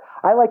repeat that?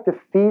 I like to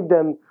feed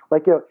them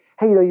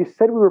hey, you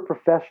said we were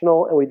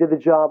professional and we did the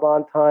job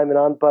on time and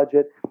on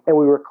budget and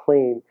we were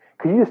clean.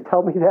 Could you just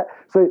tell me that?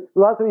 So a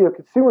lot of times,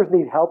 consumers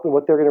need help in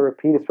what they're going to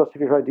repeat, especially if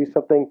you're trying to do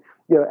something,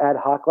 ad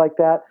hoc like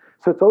that.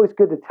 So it's always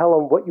good to tell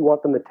them what you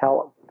want them to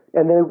tell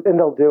them, and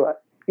they'll do it.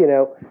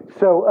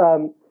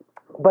 So,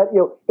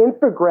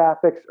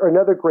 infographics are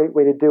another great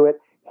way to do it.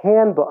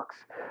 Handbooks,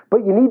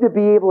 but you need to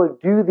be able to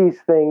do these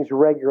things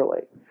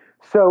regularly.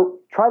 So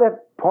try to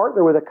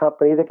partner with a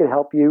company that can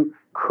help you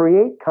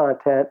create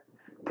content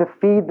to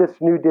feed this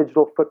new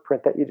digital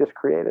footprint that you just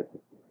created.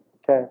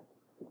 Okay.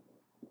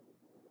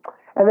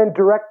 And then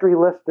directory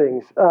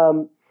listings.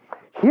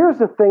 Here's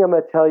the thing I'm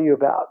going to tell you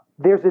about.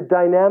 There's a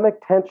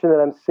dynamic tension that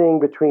I'm seeing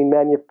between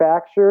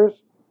manufacturers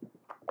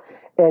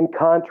and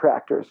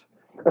contractors,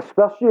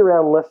 especially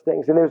around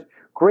listings. And there's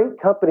great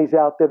companies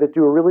out there that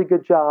do a really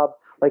good job,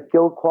 like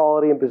Guild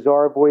Quality and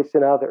Bazaar Voice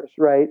and others,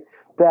 right?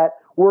 That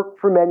work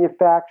for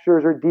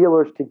manufacturers or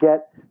dealers to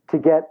get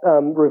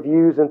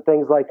reviews and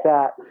things like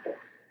that.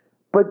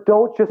 But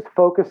don't just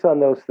focus on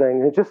those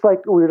things. And just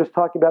like we were just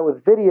talking about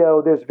with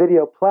video, there's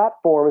video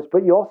platforms,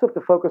 but you also have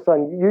to focus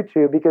on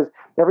YouTube, because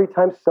every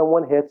time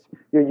someone hits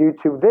your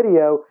YouTube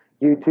video,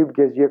 YouTube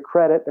gives you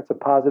credit. That's a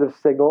positive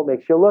signal. It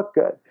makes you look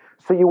good.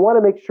 So you want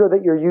to make sure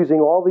that you're using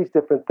all these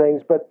different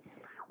things, but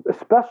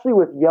especially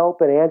with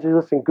Yelp and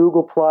Angelus and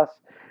Google+,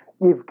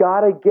 you've got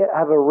to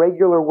have a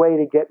regular way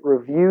to get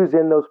reviews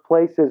in those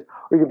places,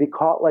 or you're going to be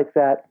caught like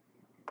that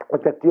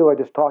dealer I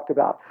just talked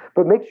about.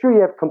 But make sure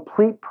you have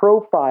complete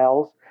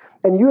profiles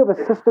and you have a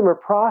system or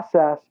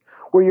process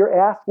where you're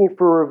asking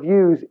for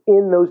reviews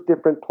in those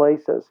different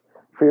places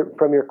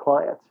from your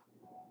clients.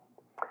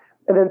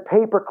 And then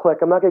pay-per-click.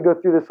 I'm not going to go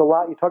through this a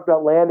lot. You talked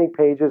about landing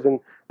pages and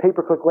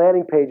pay-per-click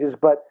landing pages,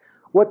 but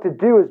what to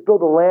do is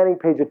build a landing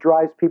page that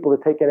drives people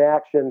to take an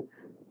action.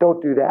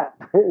 Don't do that.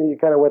 You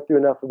kind of went through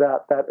enough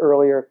about that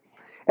earlier.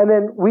 And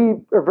then we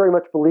are very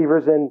much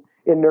believers in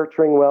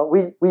nurturing well.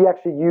 We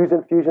actually use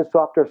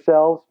Infusionsoft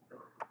ourselves,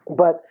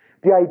 but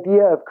the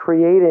idea of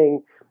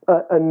creating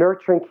a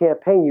nurturing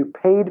campaign, you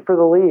paid for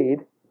the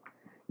lead,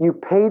 you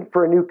paid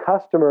for a new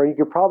customer, and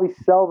you could probably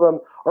sell them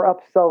or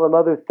upsell them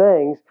other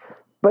things,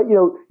 but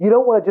you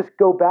don't want to just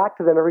go back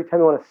to them every time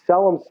you want to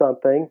sell them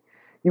something.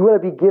 You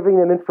want to be giving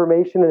them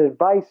information and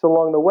advice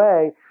along the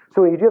way,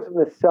 so when you do have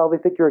something to sell, they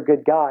think you're a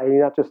good guy, and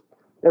you're not just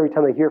every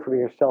time they hear from you,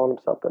 you're selling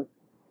them something.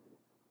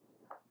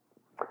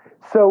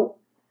 So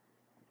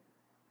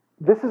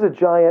this is a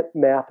giant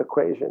math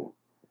equation,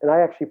 and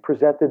I actually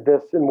presented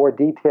this in more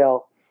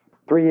detail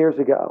 3 years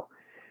ago.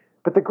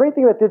 But the great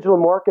thing about digital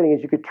marketing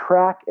is you could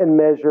track and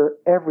measure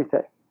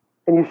everything,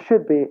 and you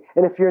should be.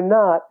 And if you're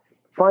not,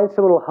 find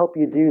someone who will help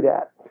you do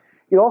that.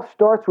 It all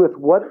starts with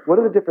what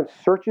are the different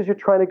searches you're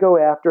trying to go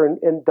after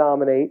and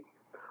dominate?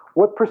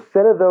 What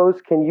percent of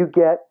those can you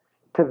get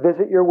to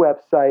visit your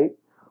website?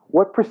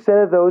 What percent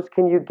of those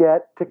can you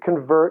get to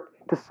convert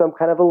to some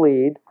kind of a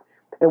lead?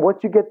 And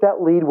once you get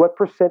that lead, what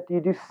percent do you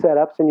do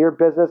setups? In your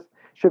business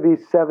should be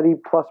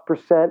 70+%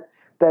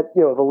 that,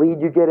 the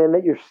lead you get in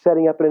that you're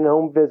setting up in a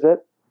home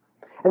visit.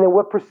 And then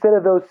what percent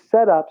of those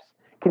setups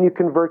can you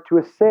convert to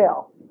a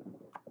sale?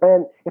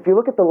 And if you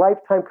look at the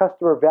lifetime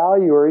customer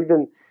value, or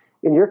even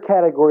in your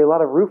category, a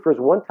lot of roofers,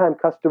 one-time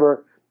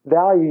customer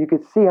value, you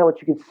could see how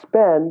much you could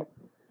spend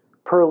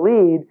per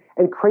lead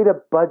and create a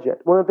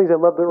budget. One of the things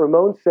I love that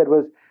Ramon said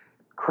was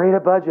create a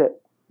budget.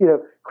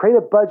 Create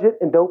a budget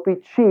and don't be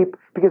cheap,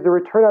 because the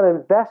return on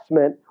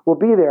investment will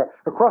be there.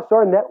 Across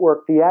our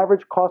network, the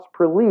average cost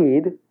per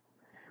lead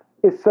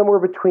is somewhere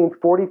between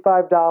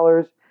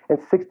 $45 and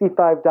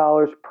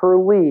 $65 per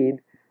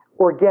lead,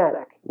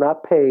 organic,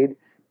 not paid.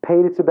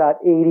 Paid, it's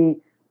about $80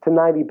 to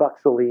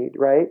 $90 a lead,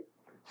 right?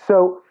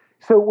 So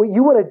what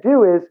you want to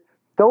do is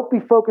don't be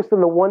focused on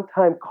the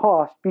one-time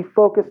cost. Be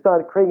focused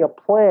on creating a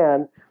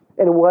plan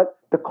and what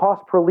the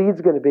cost per lead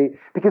is going to be.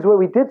 Because when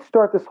we did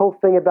start this whole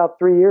thing about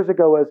 3 years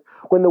ago was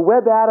when the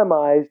web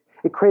atomized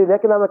It created an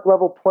economic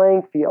level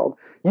playing field.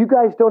 You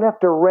guys don't have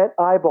to rent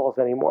eyeballs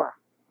anymore.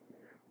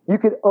 You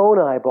could own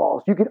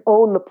eyeballs. You could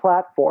own the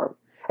platform.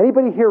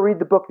 Anybody here read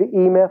the book The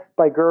E-Myth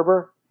by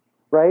Gerber?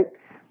 Right?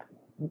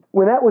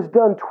 When that was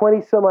done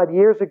 20 some odd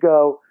years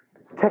ago,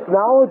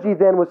 technology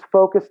then was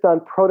focused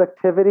on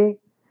productivity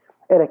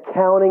and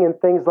accounting and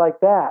things like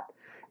that.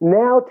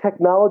 Now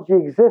technology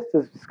exists,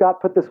 as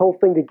Scott put this whole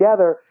thing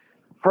together,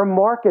 for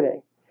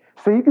marketing.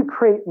 So you could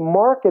create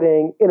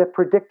marketing in a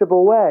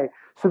predictable way.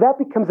 So that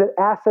becomes an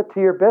asset to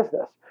your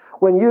business.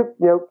 When you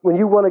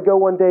want to go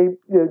one day,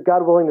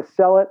 God willing, to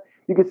sell it,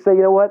 you could say,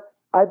 you know what,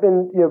 I've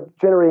been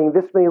generating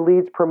this many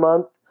leads per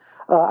month.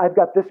 I've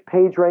got this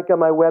page rank on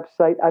my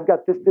website. I've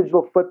got this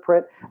digital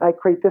footprint. I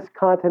create this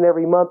content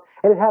every month,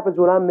 and it happens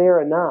when I'm there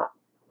and not.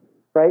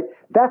 Right?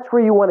 That's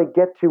where you want to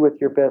get to with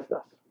your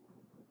business.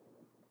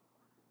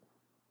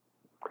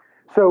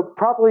 So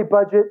properly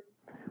budget.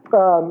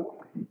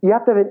 You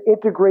have to have an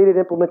integrated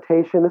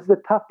implementation. This is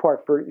the tough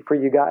part for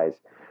you guys.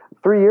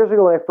 3 years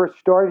ago when I first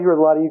started here with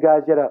a lot of you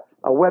guys, you had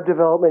a web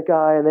development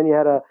guy, and then you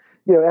had a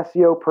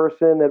SEO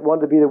person that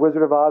wanted to be the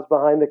Wizard of Oz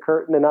behind the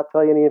curtain and not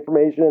tell you any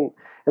information.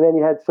 And then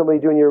you had somebody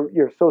doing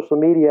your social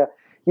media.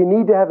 You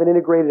need to have an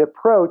integrated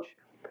approach.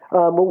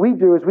 What we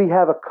do is we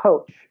have a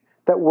coach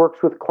that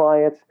works with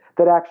clients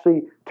that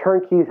actually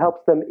turnkey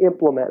helps them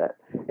implement it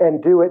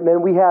and do it. And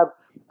then we have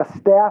a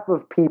staff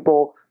of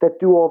people that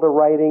do all the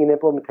writing and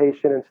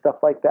implementation and stuff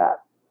like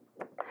that.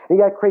 And you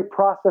got to create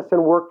process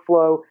and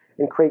workflow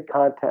and create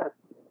content.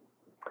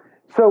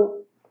 So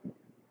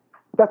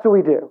that's what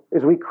we do,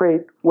 is we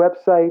create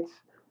websites,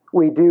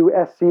 we do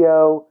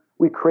SEO,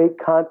 we create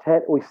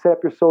content, we set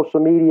up your social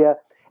media,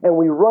 and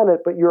we run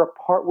it, but you're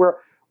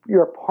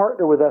a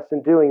partner with us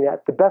in doing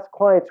that. The best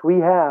clients we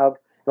have,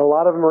 and a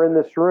lot of them are in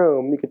this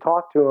room, you can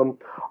talk to them,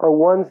 are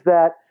ones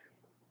that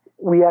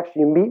we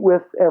actually meet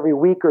with every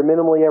week or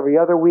minimally every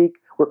other week.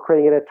 We're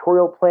creating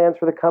editorial plans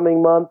for the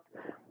coming month,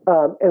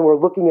 and we're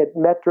looking at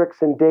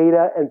metrics and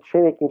data and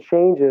making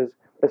changes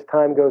as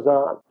time goes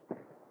on.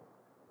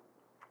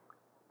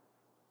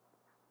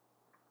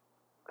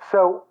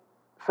 So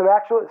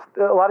actually,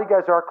 a lot of you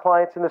guys are our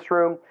clients in this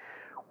room.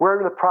 We're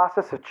in the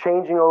process of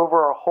changing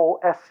over our whole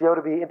SEO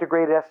to be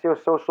integrated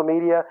SEO social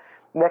media.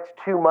 Next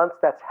 2 months,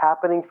 that's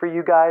happening for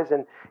you guys.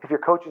 And if your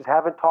coaches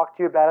haven't talked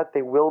to you about it,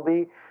 they will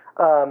be.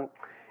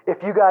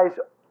 If you guys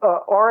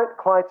aren't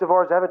clients of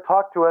ours, haven't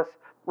talked to us,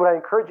 what I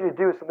encourage you to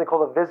do is something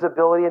called a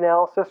visibility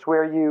analysis,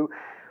 where you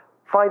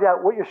find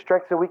out what your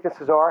strengths and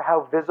weaknesses are,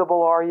 how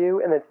visible are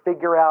you, and then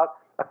figure out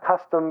a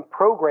custom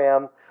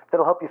program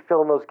that'll help you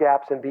fill in those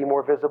gaps and be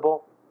more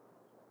visible.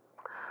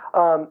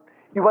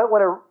 You might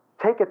want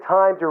to take a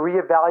time to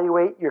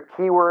reevaluate your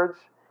keywords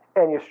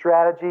and your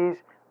strategies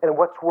and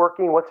what's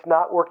working, what's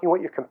not working,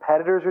 what your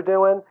competitors are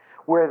doing,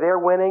 where they're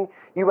winning.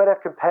 You might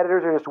have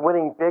competitors that are just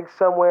winning big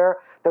somewhere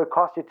that would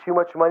cost you too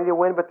much money to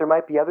win, but there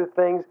might be other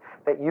things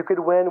that you could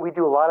win. We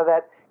do a lot of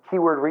that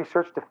keyword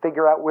research to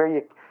figure out where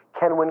you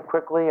can win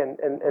quickly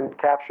and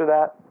capture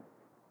that.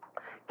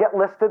 Get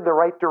listed in the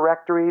right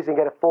directories and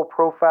get a full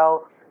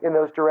profile in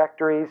those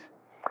directories.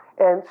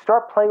 And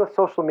start playing with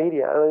social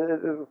media.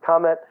 A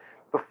comment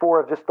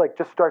before of just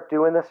start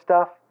doing this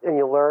stuff and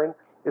you'll learn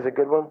is a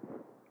good one.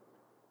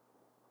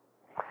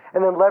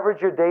 And then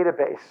leverage your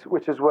database,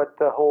 which is what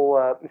the whole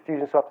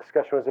Infusionsoft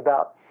discussion was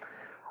about.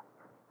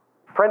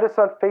 Friend us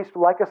on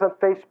Facebook, like us on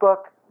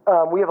Facebook.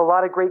 We have a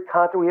lot of great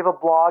content. We have a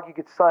blog you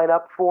could sign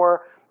up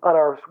for on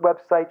our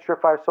website,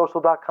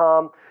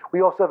 surefiresocial.com.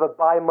 We also have a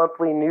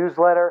bi-monthly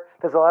newsletter.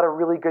 There's a lot of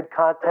really good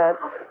content.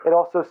 It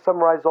also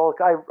summarizes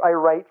I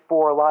write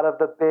for a lot of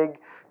the big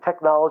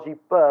technology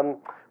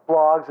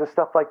blogs and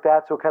stuff like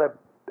that, so it kind of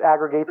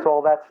aggregates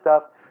all that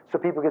stuff so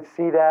people can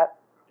see that.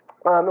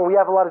 And we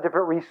have a lot of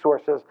different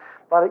resources,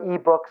 a lot of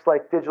ebooks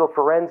like digital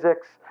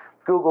forensics,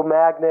 Google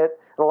Magnet,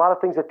 and a lot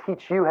of things that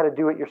teach you how to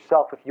do it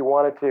yourself if you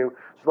wanted to.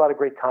 There's a lot of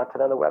great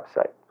content on the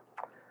website.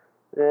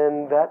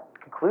 And that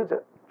concludes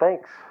it.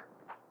 Thanks.